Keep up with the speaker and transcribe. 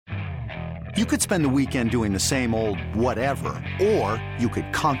You could spend the weekend doing the same old whatever, or you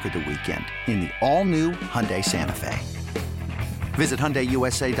could conquer the weekend in the all-new Hyundai Santa Fe. Visit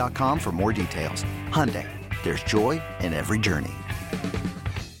HyundaiUSA.com for more details. Hyundai, there's joy in every journey.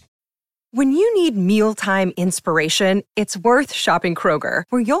 When you need mealtime inspiration, it's worth shopping Kroger,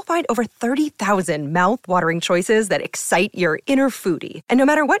 where you'll find over 30,000 mouth-watering choices that excite your inner foodie. And no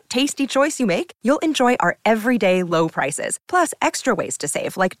matter what tasty choice you make, you'll enjoy our everyday low prices, plus extra ways to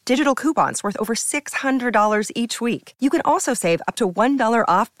save, like digital coupons worth over $600 each week. You can also save up to $1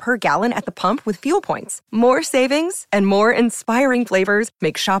 off per gallon at the pump with fuel points. More savings and more inspiring flavors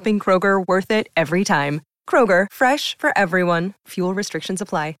make shopping Kroger worth it every time. Kroger, fresh for everyone. Fuel restrictions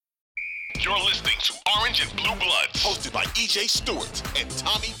apply. You're listening to Orange and Blue Bloods, hosted by EJ Stewart and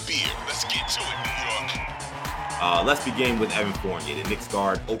Tommy Beer. Let's get to it, New York. Let's begin with Evan Fournier. The Knicks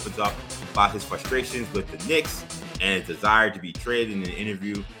guard opens up about his frustrations with the Knicks and his desire to be traded in an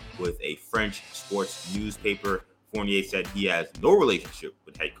interview with a French sports newspaper. Fournier said he has no relationship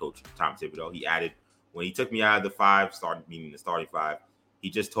with head coach Tom Thibodeau. He added, when he took me out of the starting five, he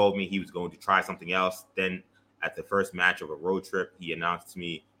just told me he was going to try something else. Then at the first match of a road trip, he announced to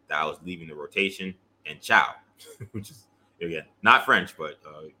me that I was leaving the rotation, and ciao, which is, again, not French, but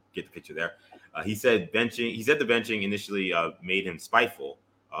get the picture there. He said the benching initially made him spiteful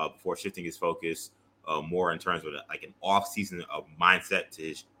before shifting his focus more in terms of like an off-season of mindset to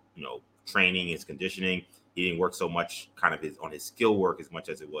his, training, his conditioning. He didn't work so much on his skill work as much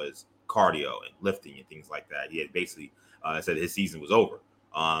as it was cardio and lifting and things like that. He had basically said his season was over.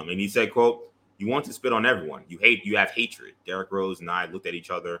 And he said, quote, "You want to spit on everyone. You have hatred." Derrick Rose and I looked at each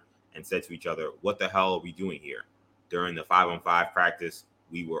other and said to each other, "What the hell are we doing here?" During the 5-on-5 practice,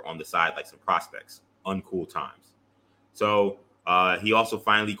 we were on the side like some prospects. Uncool times. So he also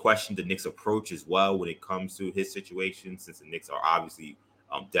finally questioned the Knicks' approach as well when it comes to his situation, since the Knicks are obviously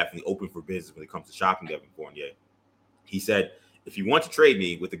definitely open for business when it comes to shopping Evan Fournier. He said, "If you want to trade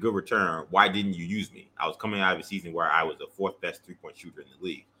me with a good return, why didn't you use me? I was coming out of a season where I was the fourth best three-point shooter in the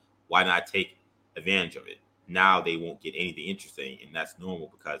league. Why not take advantage of it? Now they won't get anything interesting, and that's normal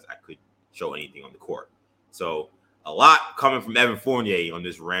because I couldn't show anything on the court." So a lot coming from Evan Fournier on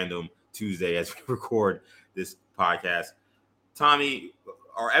this random Tuesday as we record this podcast. Tommy,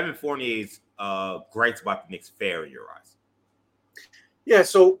 are Evan Fournier's gripes about the Knicks fair in your eyes? Yeah,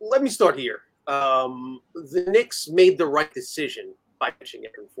 so let me start here. The Knicks made the right decision by benching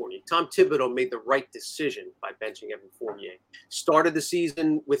Evan Fournier. Tom Thibodeau made the right decision by benching Evan Fournier. Started the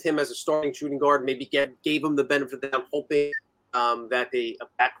season with him as a starting shooting guard, maybe gave him the benefit of the doubt, hoping that a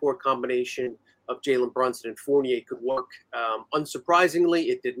backcourt combination of Jalen Brunson and Fournier could work. Unsurprisingly,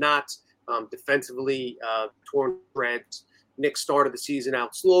 it did not. Defensively, torn threads. Knicks started the season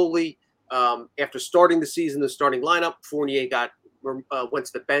out slowly. After starting the season, the starting lineup, Fournier went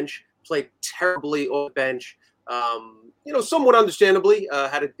to the bench, played terribly off the bench. Somewhat understandably,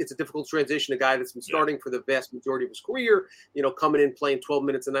 it's a difficult transition. A guy that's been starting for the vast majority of his career, coming in, playing 12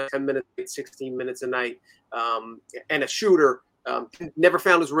 minutes a night, 10 minutes, 16 minutes a night, and a shooter. Never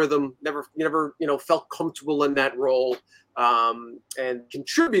found his rhythm, never felt comfortable in that role, and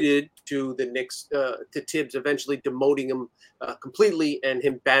contributed to the Knicks, to Tibbs eventually demoting him completely and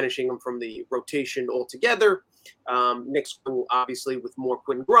him banishing him from the rotation altogether. Knicks, obviously, with more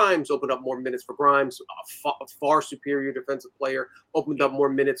Quentin Grimes, opened up more minutes for Grimes, a far superior defensive player, opened up more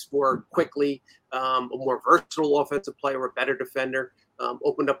minutes for Quickly, a more versatile offensive player, a better defender.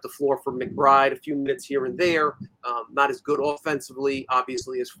 Opened up the floor for McBride, a few minutes here and there. Not as good offensively,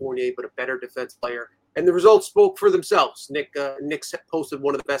 obviously, as Fournier, but a better defense player. And the results spoke for themselves. Knicks posted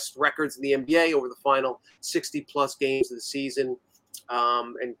one of the best records in the NBA over the final 60-plus games of the season,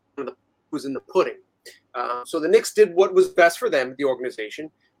 and was in the pudding. So the Knicks did what was best for them, the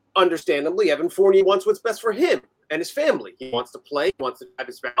organization. Understandably, Evan Fournier wants what's best for him and his family. He wants to play. He wants to have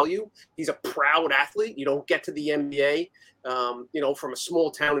his value. He's a proud athlete. You don't get to the NBA, from a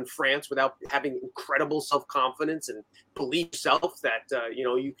small town in France without having incredible self-confidence and believe yourself that,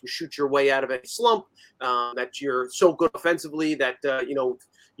 you can shoot your way out of any slump, that you're so good offensively that,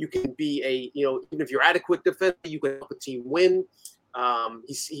 you can be even if you're adequate defensively, you can help a team win.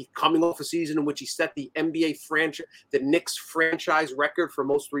 He's coming off a season in which he set the Knicks franchise record for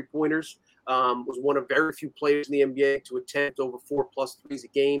most three-pointers. Was one of very few players in the NBA to attempt over 4+ threes a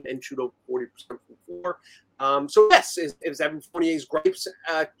game and shoot over 40% from 4. So yes, is Evan Fournier's gripes,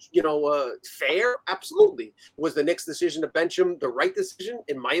 fair? Absolutely. Was the Knicks' decision to bench him the right decision?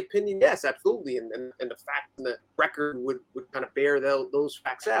 In my opinion, yes, absolutely. And the fact and the record would kind of bear those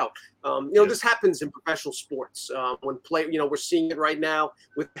facts out. This happens in professional sports when we're seeing it right now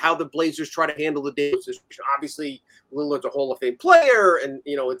with how the Blazers try to handle the Davis situation. Obviously, Lillard's a Hall of Fame player, and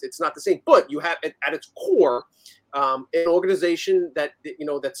it's not the same. But you have at its core an organization that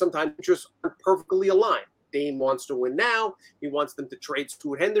sometimes interests aren't perfectly aligned. Dame wants to win now. He wants them to trade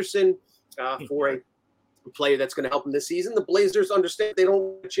Stuart Henderson for a player that's going to help him this season. The Blazers understand they don't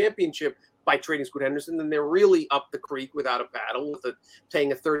win a championship by trading Scoot Henderson, then they're really up the creek without a paddle with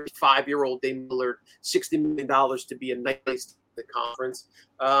paying a 35-year-old Dame Lillard $60 million to be a nice the conference.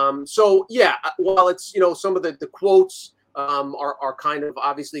 While it's some of the quotes are kind of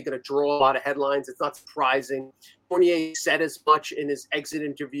obviously going to draw a lot of headlines, it's not surprising. Fournier said as much in his exit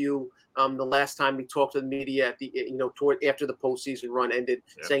interview the last time he talked to the media at the after the postseason run ended,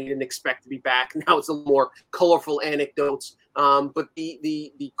 saying he didn't expect to be back. Now it's a little more colorful anecdotes, but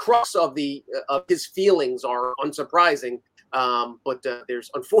the crux of his feelings are unsurprising. But there's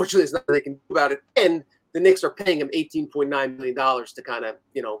nothing they can do about it, and the Knicks are paying him $18.9 million to kind of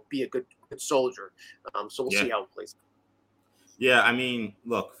be a good soldier. So we'll see how it plays. Yeah, I mean,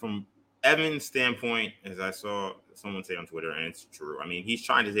 look, from Evan's standpoint, as I saw someone say on Twitter, and it's true. I mean, he's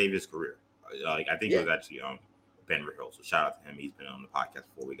trying to save his career. I think it was actually Ben Rickles. So shout out to him. He's been on the podcast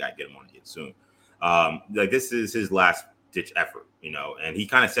before. We got to get him on again soon. This is his last ditch effort, and he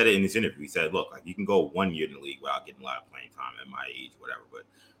kind of said it in this interview. He said, "Look, you can go 1 year in the league without getting a lot of playing time at my age, whatever, but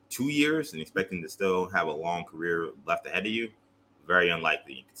 2 years and expecting to still have a long career left ahead of you, very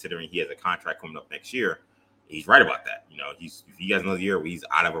unlikely. Considering he has a contract coming up next year." He's right about that. If he has another year where he's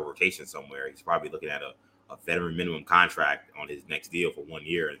out of a rotation somewhere, he's probably looking at a veteran minimum contract on his next deal for 1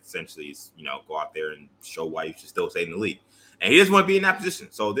 year. And essentially, it's, go out there and show why you should still stay in the league. And he doesn't want to be in that position.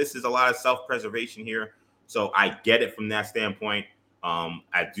 So this is a lot of self-preservation here. So I get it from that standpoint.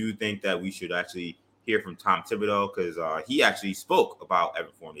 I do think that we should actually hear from Tom Thibodeau because he actually spoke about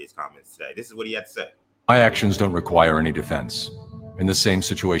Evan Fournier's comments today. This is what he had to say. My actions don't require any defense. In the same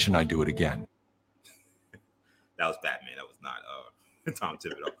situation, I do it again. That was Batman. That was not Tom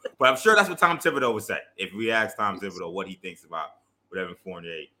Thibodeau. But I'm sure that's what Tom Thibodeau would say if we asked Tom Thibodeau what he thinks about what Evan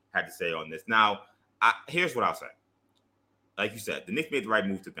Fournier had to say on this. Now, here's what I'll say. Like you said, the Knicks made the right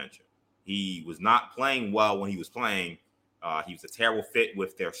move to bench him. He was not playing well when he was playing. He was a terrible fit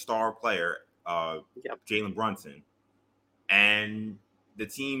with their star player, Jalen Brunson. And the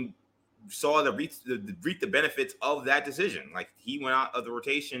team saw reap the benefits of that decision. Like, he went out of the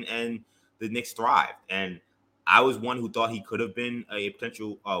rotation and the Knicks thrived. And I was one who thought he could have been a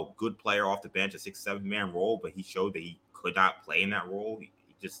potential good player off the bench, a 6-7 man role, but he showed that he could not play in that role.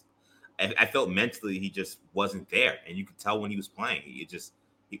 I felt mentally he just wasn't there, and you could tell when he was playing.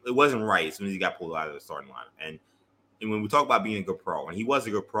 It wasn't right as soon as he got pulled out of the starting lineup. And when we talk about being a good pro, and he was a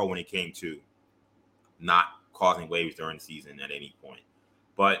good pro when it came to not causing waves during the season at any point.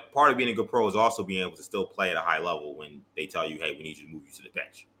 But part of being a good pro is also being able to still play at a high level when they tell you, hey, we need you to move you to the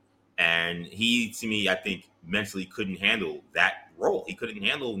bench. And he, to me, I think mentally couldn't handle that role. He couldn't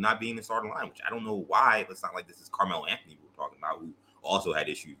handle not being in the starting line, which I don't know why. It's not like this is Carmelo Anthony we were talking about, who also had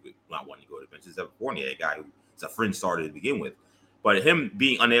issues with not wanting to go to the bench. This is Evan Fournier, a guy who is a fringe starter to begin with. But him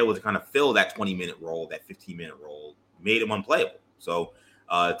being unable to kind of fill that 20-minute role, that 15-minute role, made him unplayable. So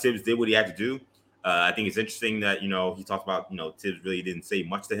Tibbs did what he had to do. I think it's interesting that, he talked about, Tibbs really didn't say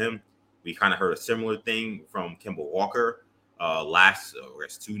much to him. We kind of heard a similar thing from Kemba Walker.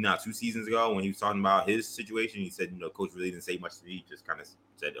 2 seasons ago when he was talking about his situation. He said, coach really didn't say much to me. He just kind of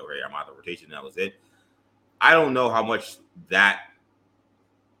said, okay, I'm out of the rotation. That was it. I don't know how much that,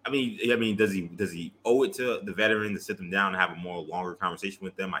 I mean, does he owe it to the veteran to sit them down and have a more longer conversation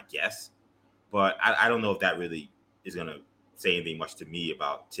with them? I guess. But I don't know if that really is going to say anything much to me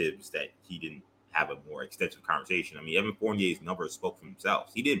about Tibbs, that he didn't have a more extensive conversation. I mean, Evan Fournier's numbers spoke for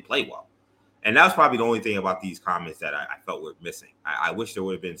themselves. He didn't play well. And that was probably the only thing about these comments that I felt were missing. I wish there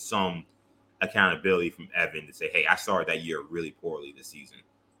would have been some accountability from Evan to say, hey, I started that year really poorly this season,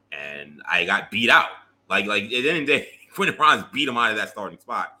 and I got beat out. Like at the end of the day, Quentin Grimes beat him out of that starting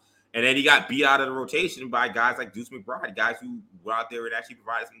spot. And then he got beat out of the rotation by guys like Deuce McBride, guys who were out there and actually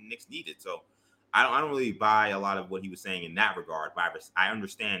provided something the Knicks needed. So I don't really buy a lot of what he was saying in that regard, but I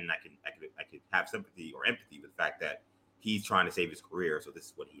understand, and I could have sympathy or empathy with the fact that he's trying to save his career. So this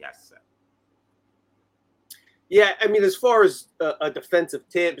is what he has to say. Yeah, I mean, as far as a defensive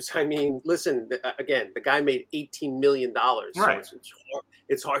Tibbs, I mean, listen, again, the guy made $18 million. Right. So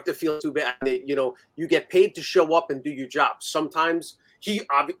it's hard to feel too bad. You get paid to show up and do your job. Sometimes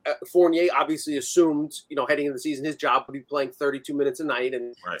Fournier obviously assumed, heading into the season, his job would be playing 32 minutes a night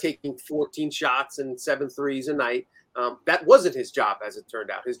and taking 14 shots and 7 threes a night. That wasn't his job, as it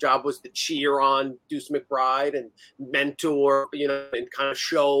turned out. His job was to cheer on Deuce McBride and mentor, and kind of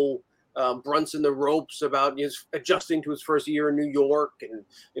show Brunson the ropes about his adjusting to his first year in New York and,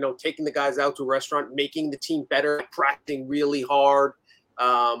 taking the guys out to a restaurant, making the team better, practicing really hard.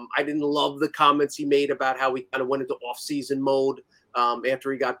 I didn't love the comments he made about how he kind of went into off-season mode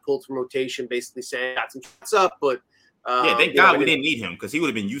after he got pulled from rotation, basically saying got some shots up. But thank God we didn't need him because he would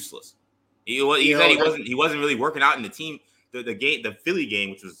have been useless. He said he wasn't really working out in the team. The Philly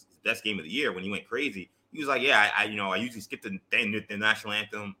game, which was the best game of the year, when he went crazy, he was like, "Yeah, I usually skip the national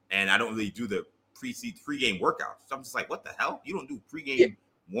anthem, and I don't really do the pre-game workouts." So I'm just like, "What the hell? You don't do pre-game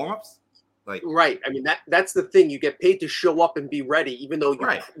warm-ups?" Like, right. I mean, that's the thing. You get paid to show up and be ready, even though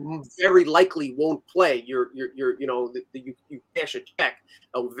you very likely won't play. You cash a check,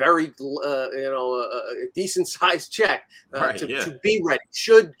 a very a decent sized check to be ready.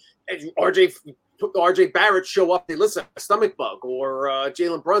 Should RJ Barrett show up, say, listen, a stomach bug, or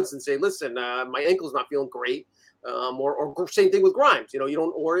Jalen Brunson say, listen, my ankle's not feeling great, or same thing with Grimes,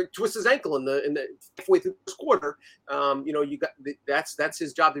 or twist his ankle in the halfway through this quarter, you got that's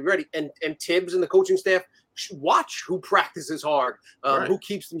his job to be ready. And Tibbs and the coaching staff watch who practices hard, who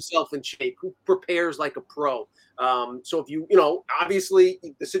keeps himself in shape, who prepares like a pro. So if obviously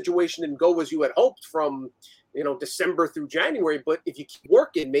the situation didn't go as you had hoped from December through January, but if you keep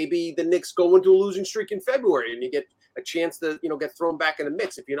working, maybe the Knicks go into a losing streak in February and you get a chance to, get thrown back in the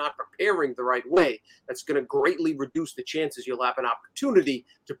mix. If you're not preparing the right way, that's going to greatly reduce the chances you'll have an opportunity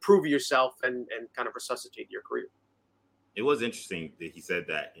to prove yourself and kind of resuscitate your career. It was interesting that he said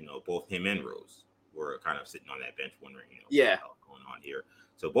that, both him and Rose were kind of sitting on that bench wondering, what the hell going on here.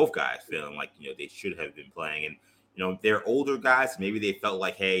 So both guys feeling like, they should have been playing. And, they're older guys. Maybe they felt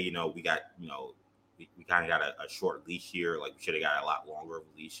like, hey, we got, we kind of got a short leash here. Like, we should have got a lot longer of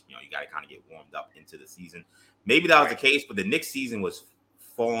a leash. You got to kind of get warmed up into the season. Maybe that was the case, but the Knicks season was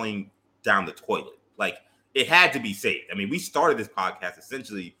falling down the toilet. Like, it had to be saved. I mean, we started this podcast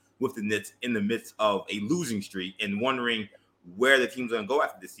essentially with the Knicks in the midst of a losing streak and wondering where the team's going to go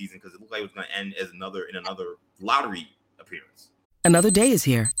after this season because it looked like it was going to end as another lottery appearance. Another day is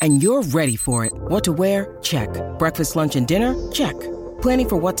here, and you're ready for it. What to wear? Check. Breakfast, lunch, and dinner? Check. Planning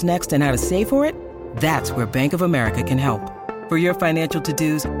for what's next and how to save for it? That's where Bank of America can help. For your financial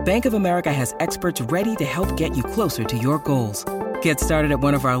to-dos, Bank of America has experts ready to help get you closer to your goals. Get started at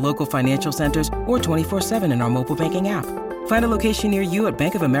one of our local financial centers or 24/7 in our mobile banking app. Find a location near you at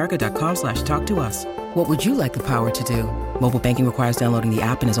bankofamerica.com/talktous. What would you like the power to do? Mobile banking requires downloading the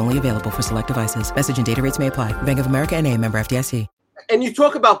app and is only available for select devices. Message and data rates may apply. Bank of America NA, member FDIC. And you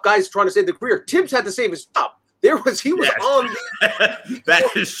talk about guys trying to save the career. Tibbs had to save his job. He was on. That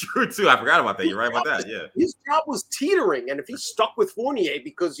is true too. I forgot about that. You're right about that. Yeah. His job was teetering. And if he stuck with Fournier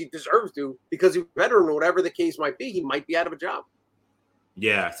because he deserves to, because he's better or whatever the case might be, he might be out of a job.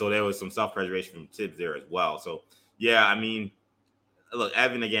 Yeah. So there was some self-preservation from Tibbs there as well. So, yeah, I mean, look,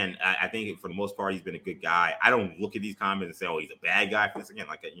 Evan, again, I think for the most part, he's been a good guy. I don't look at these comments and say, oh, he's a bad guy for this. Again,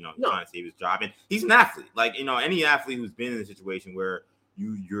 like, he's trying to save his job. And he's an athlete. Like, any athlete who's been in a situation where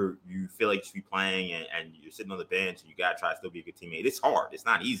you feel like you should be playing and you're sitting on the bench and you got to try to still be a good teammate. It's hard. It's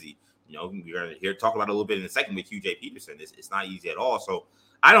not easy. We're going to talk about it a little bit in a second with QJ Peterson. It's not easy at all. So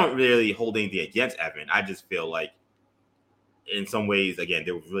I don't really hold anything against Evan. I just feel like in some ways, again,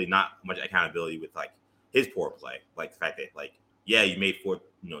 there was really not much accountability with like his poor play. Like the fact that you made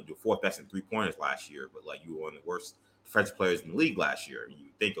the fourth best in 3-pointers last year, but like you were one of the worst defensive players in the league last year. And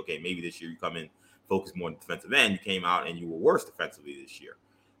you think, okay, maybe this year you come in, focus more on the defensive end. You came out and you were worse defensively this year.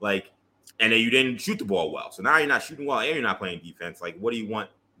 And then you didn't shoot the ball well. So now you're not shooting well and you're not playing defense. Like, what do you want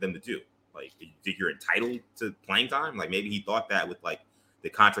them to do? Like, do you think you're entitled to playing time? Like, maybe he thought that with the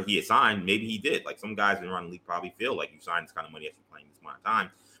contract he had signed. Maybe he did. Like, some guys in around the league probably feel like you signed this kind of money after playing this amount of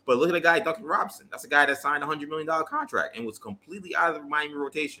time. But look at a guy, Duncan Robinson. That's a guy that signed a $100 million contract and was completely out of the Miami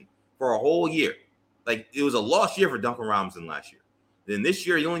rotation for a whole year. Like, it was a lost year for Duncan Robinson last year. Then this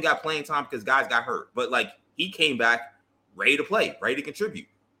year, he only got playing time because guys got hurt. But, he came back ready to play, ready to contribute.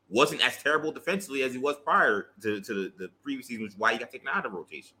 Wasn't as terrible defensively as he was prior to the previous season, which is why he got taken out of the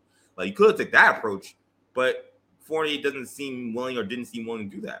rotation. Like, you could have taken that approach, but Fournier didn't seem willing to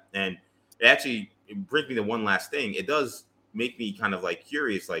do that. And it brings me to one last thing. It does make me kind of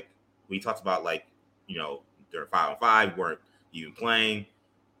curious. Like, we talked about during 5-on-5, weren't even playing.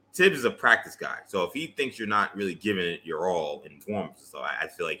 Tibbs is a practice guy. So if he thinks you're not really giving it your all in forms, so I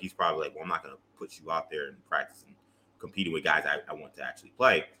feel like he's probably like, well, I'm not going to put you out there and practice and competing with guys I want to actually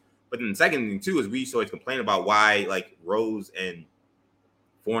play. But then the second thing too is we always complain about why Rose and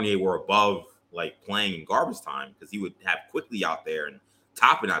Fournier were above like playing in garbage time, because he would have Quickly out there and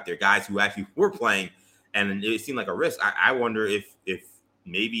Toppin out there, guys who actually were playing, and it seemed like a risk. I wonder if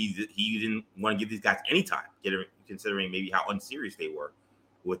maybe he didn't want to give these guys any time, considering maybe how unserious they were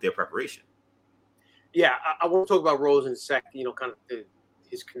with their preparation. Yeah, I want to talk about Rose in a sec, kind of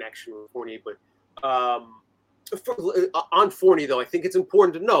his connection with Fournier. But on Fournier, though, I think it's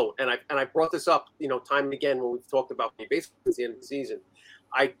important to note, and I brought this up, time and again when we've talked about basically at the end of the season.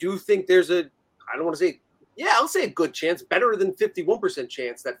 I do think there's I'll say a good chance, better than 51%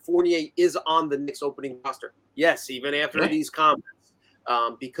 chance that Fournier is on the Knicks opening roster. Yes, even after these comments.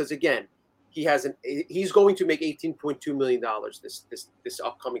 Because again, he's going to make $18.2 million this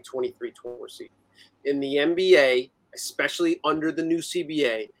upcoming 23-24 season. In the NBA, especially under the new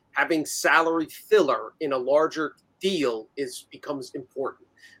CBA, having salary filler in a larger deal becomes important.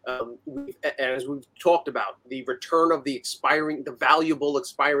 As we've talked about, the return of the valuable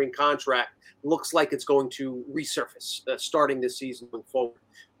expiring contract looks like it's going to resurface starting this season going forward.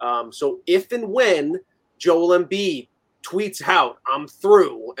 So if and when Joel Embiid tweets out, "I'm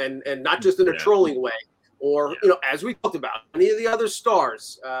through," and not just in a trolling way, or as we talked about, any of the other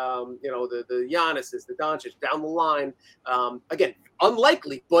stars, the Giannis's, the Doncic down the line, again,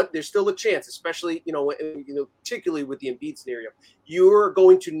 unlikely, but there's still a chance, especially particularly with the Embiid scenario. You're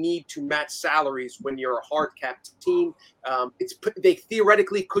going to need to match salaries when you're a hard capped team. They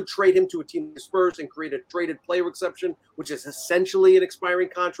theoretically could trade him to a team like the Spurs and create a traded player exception, which is essentially an expiring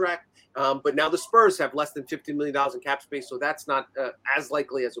contract. But now the Spurs have less than $15 million in cap space, so that's not as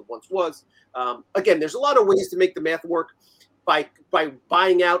likely as it once was. Again, there's a lot of ways to make the math work. By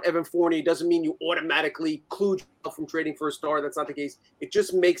buying out Evan Fournier doesn't mean you automatically clue yourself from trading for a star. That's not the case. It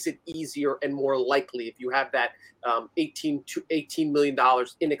just makes it easier and more likely if you have that $18 million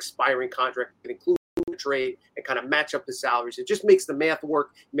in expiring contract that includes the trade and kind of match up the salaries. It just makes the math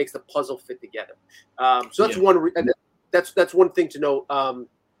work. It makes the puzzle fit together. So that's that's one thing to know.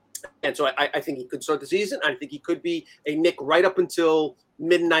 And so I think he could start the season. I think he could be a Knick right up until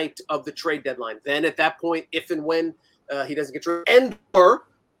midnight of the trade deadline. Then at that point, if and when he doesn't get traded, or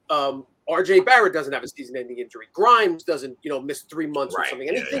RJ Barrett doesn't have a season-ending injury, Grimes doesn't, miss 3 months or something.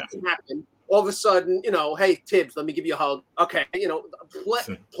 Anything can happen. All of a sudden, hey, Tibbs, let me give you a hug. Okay,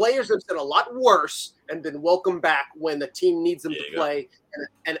 players have said a lot worse and been welcomed back when the team needs them to play,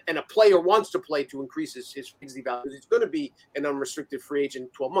 and a player wants to play to increase his fantasy value. He's going to be an unrestricted free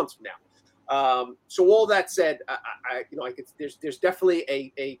agent 12 months from now. So all that said, there's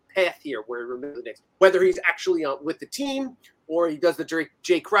definitely a path here where remember the Knicks, whether he's actually with the team or he does the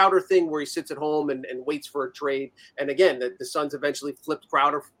Jay Crowder thing where he sits at home and waits for a trade. And again, the Suns eventually flipped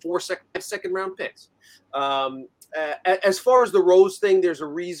Crowder for 4 second round picks. As far as the Rose thing, there's a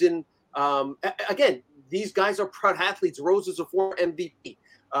reason. Again, these guys are proud athletes. Rose is a former MVP.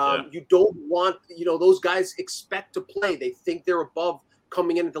 You don't want, those guys expect to play. They think they're above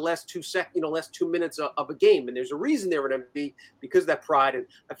coming in at the last 2 minutes of a game. And there's a reason they're an MVP because of that pride. And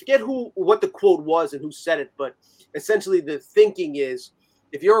I forget what the quote was and who said it, but essentially the thinking is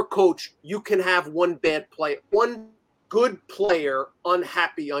if you're a coach, you can have one good player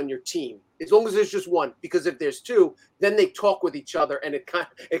unhappy on your team, as long as there's just one, because if there's two, then they talk with each other and it can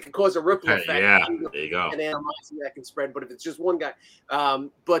cause a ripple effect. Yeah, there you go. And animosity that can spread. But if it's just one guy,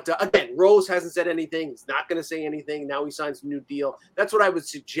 again, Rose hasn't said anything. He's not going to say anything. Now he signs a new deal. That's what I would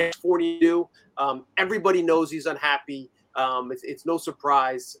suggest Fournier do. Everybody knows he's unhappy. It's no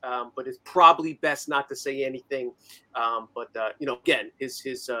surprise, but it's probably best not to say anything. Again,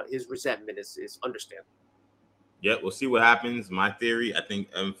 his resentment is understandable. Yeah, we'll see what happens. My theory, I think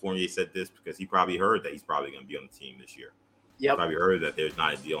Evan Fournier said this because he probably heard that he's probably going to be on the team this year. Yep. He probably heard that there's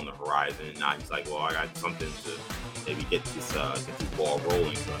not a deal on the horizon, and now he's like, well, I got something to maybe get this ball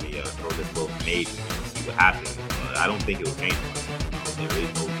rolling. So let me throw this little maybe and see what happens. I don't think it will change much. There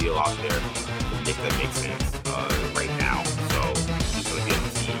is no deal out there that makes sense right now. So he's going to be on the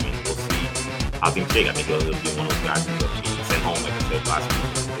team, and we'll see how things shake. I think he'll be one of those guys who's going to be sent home, like I said last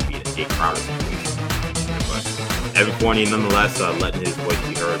week. It'll be a Jay Crowder situation. But Evan Fournier, nonetheless, letting his voice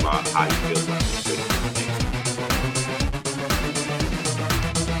be heard about how he feels about this.